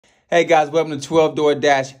Hey guys, welcome to 12 Door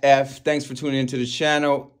F. Thanks for tuning into the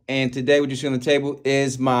channel. And today what you see on the table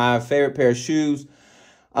is my favorite pair of shoes.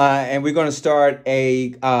 And we're going to start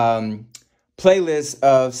a playlist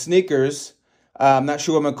of sneakers. I'm not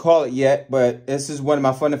sure what I'm going to call it yet, but this is one of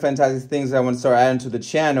my fun and fantastic things that I want to start adding to the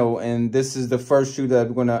channel. And this is the first shoe that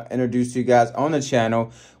I'm going to introduce to you guys on the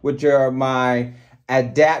channel, which are my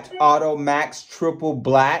Adapt AutoMax Triple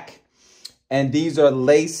Black. And these are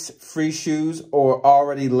lace-free shoes or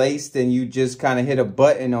already laced, and you just kind of hit a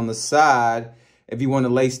button on the side if you want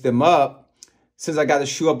to lace them up. Since I got the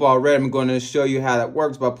shoe up already, I'm going to show you how that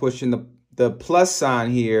works by pushing the plus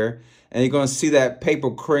sign here. And you're going to see that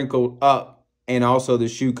paper crinkled up and also the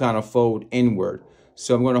shoe kind of fold inward.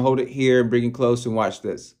 So I'm going to hold it here and bring it close and watch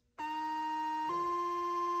this.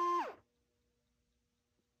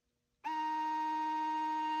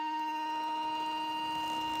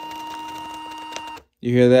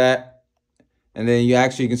 You hear that? And then you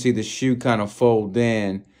can see the shoe kind of fold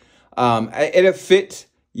in. It'll fit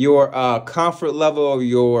your comfort level of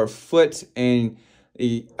your foot and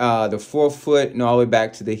the forefoot and all the way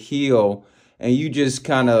back to the heel. And you just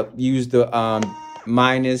kind of use the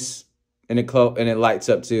minus and it lights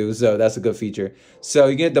up too. So that's a good feature. So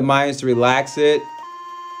you get the minus to relax it.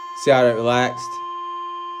 See how it relaxed?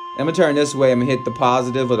 I'm gonna turn this way. I'm gonna hit the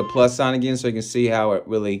positive or the plus sign again so you can see how it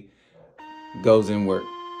really goes inward.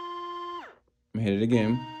 Hit it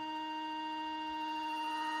again.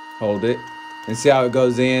 Hold it and see how it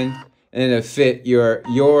goes in, and it'll fit your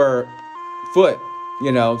foot,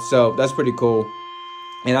 you know. So that's pretty cool.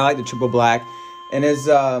 And I like the triple black, and it's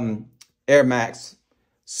Air Max,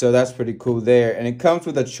 so that's pretty cool there. And it comes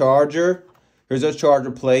with a charger. Here's a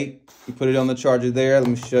charger plate. You put it on the charger there. Let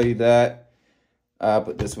me show you that. I'll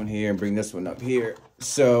put this one here and bring this one up here.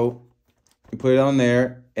 So you put it on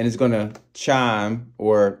there, and it's going to chime,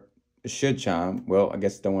 or it should chime. Well, I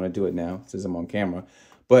guess I don't want to do it now since I'm on camera.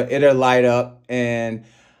 But it'll light up, and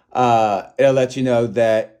it'll let you know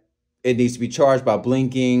that it needs to be charged by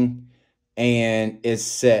blinking, and it's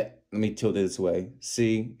set. Let me tilt it this way.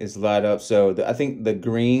 See, it's light up. So I think the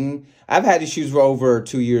green, I've had these shoes for over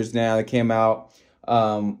 2 years now. They came out,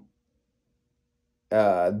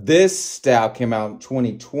 this style came out in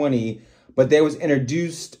 2020. But they was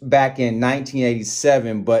introduced back in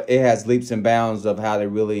 1987, but it has leaps and bounds of how they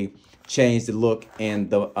really changed the look and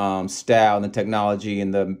the style and the technology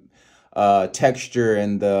and the texture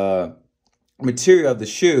and the material of the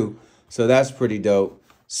shoe. So that's pretty dope.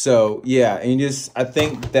 So yeah, and I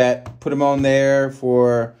think that put them on there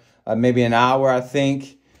for maybe an hour, I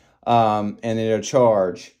think, and it'll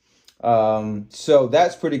charge. So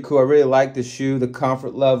that's pretty cool. I really like the shoe, the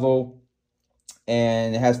comfort level.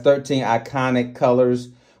 And it has 13 iconic colors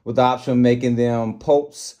with the option of making them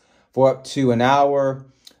pulse for up to an hour.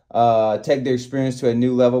 Take the experience to a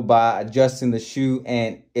new level by adjusting the shoe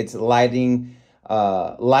and its lighting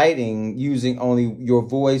using only your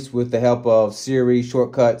voice with the help of Siri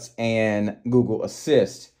shortcuts and Google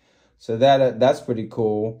Assist. So that's pretty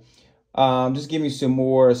cool. Just give me some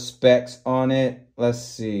more specs on it. Let's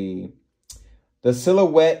see. The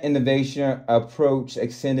silhouette innovation approach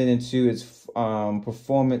extended into its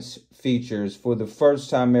performance features. For the first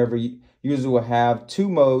time ever, users will have two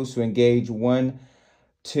modes to engage, one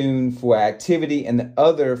tuned for activity and the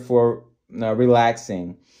other for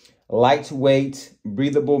relaxing. Lightweight,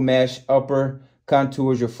 breathable mesh upper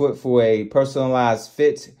contours your foot for a personalized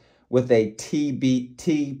fit with a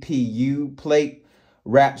TPU plate.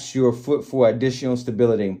 Wraps your foot for additional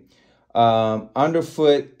stability.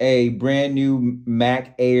 Underfoot, a brand new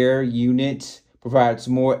Mac Air unit provides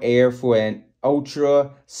more air for an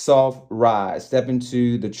ultra soft ride. Step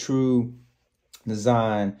into the true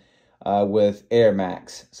design with Air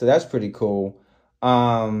Max. So that's pretty cool.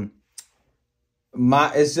 It's an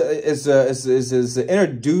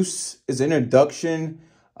introduction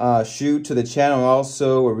shoe to the channel,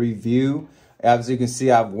 also a review. As you can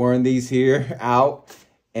see, I've worn these here out.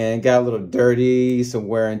 And got a little dirty, some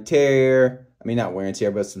wear and tear. I mean, not wear and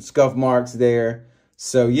tear, but some scuff marks there.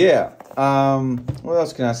 So yeah. What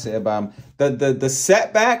else can I say about them? The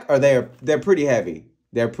setback they're pretty heavy.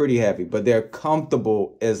 They're pretty heavy, but they're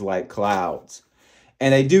comfortable as like clouds.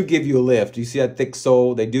 And they do give you a lift. You see that thick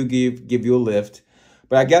sole? They do give you a lift.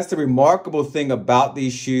 But I guess the remarkable thing about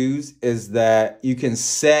these shoes is that you can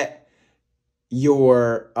set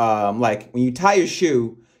your like when you tie your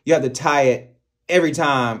shoe, you have to tie it every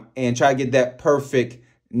time and try to get that perfect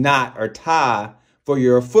knot or tie for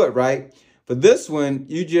your foot, right? For this one,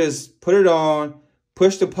 you just put it on,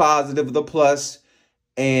 push the positive, the plus,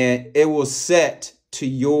 and it will set to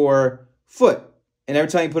your foot. and every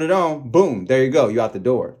time you put it on, boom, there you go. You're out the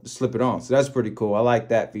door. Just slip it on. So that's pretty cool. I like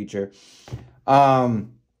that feature.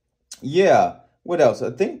 Yeah. What else?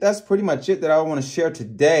 I think that's pretty much it that I want to share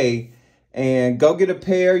today. And go get a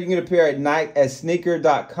pair. You can get a pair at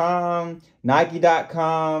sneaker.com,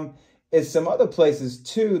 Nike.com. It's some other places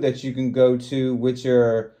too that you can go to, which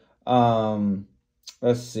are,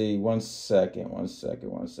 let's see, one second.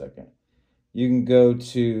 You can go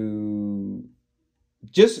to,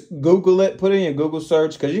 just Google it, put it in your Google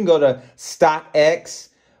search, because you can go to StockX,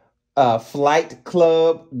 Flight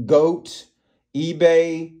Club, GOAT,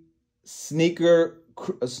 eBay,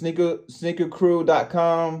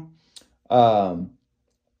 sneakercrew.com.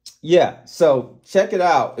 Yeah, so check it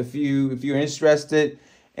out if you're interested.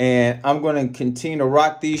 And I'm going to continue to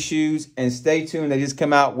rock these shoes, and stay tuned. They just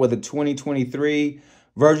come out with a 2023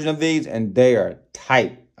 version of these, and they are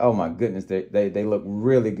tight. Oh my goodness, they look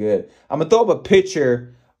really good. I'm gonna throw up a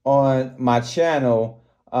picture on my channel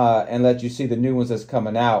and let you see the new ones that's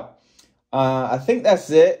coming out. I think that's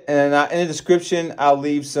it. And in the description, I'll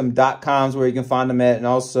leave some .coms where you can find them at, and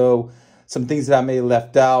also some things that I may have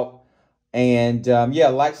left out. And yeah,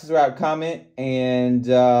 like, subscribe, comment, and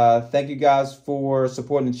thank you guys for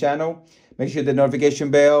supporting the channel. Make sure you hit the notification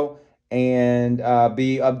bell and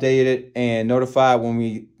be updated and notified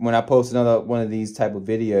when I post another one of these type of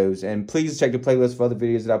videos. And please check the playlist for other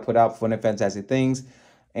videos that I put out for fun and fantastic things.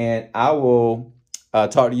 And I will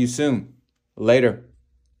talk to you soon. Later.